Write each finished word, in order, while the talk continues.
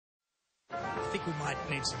think we might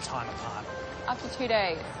need some time apart. After 2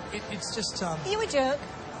 days. It's just, Are you a jerk?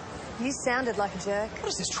 You sounded like a jerk. What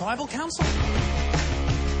is this, tribal council?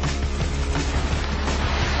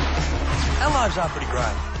 Our lives are pretty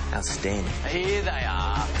great. Outstanding. Here they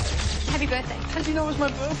are. Happy birthday. How did you know it was my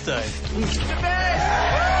birthday?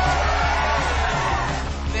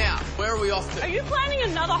 Now, where are we off to? Are you planning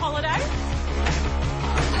another holiday?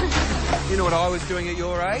 You know what I was doing at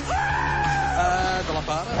your age? The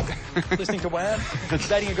lambada. Listening to Wham.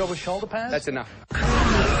 Dating a girl with shoulder pads. That's enough.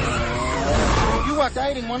 You are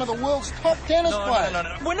dating one of the world's top tennis players.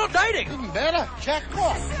 No. We're not dating. Even better.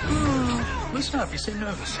 Jackpot. Listen up, you seem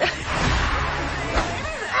nervous.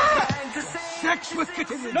 Sex with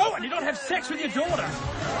Katina. No, and you don't have sex with your daughter.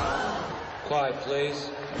 Quiet,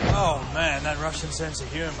 please. Oh, man, that Russian sense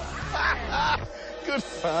of humour. Good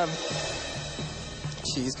fun.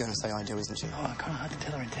 She is going to say I do, isn't she? Oh, kind of hard to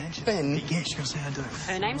tell her intention. Ben. Yeah, she's going to say I do.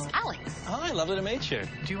 Her name's Alex. Hi, lovely to meet you.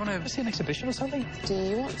 Do you want to see an exhibition or something? Do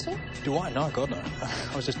you want to? Do I? No, God, no.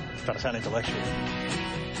 I was just trying to sound intellectual.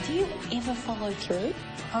 Do you ever follow through?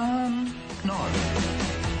 No.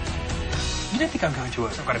 You don't think I'm going to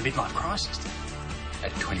I've got a midlife crisis?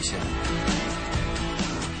 At 27.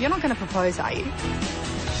 You're not going to propose, are you?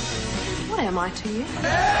 What am I to you?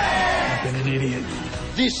 I've been an idiot.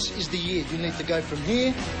 This is the year you need to go from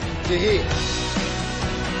here to here.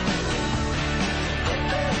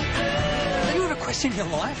 Have you ever questioned your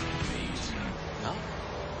life? No?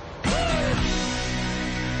 I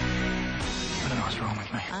don't know what's wrong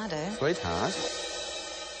with me. I do. Sweetheart.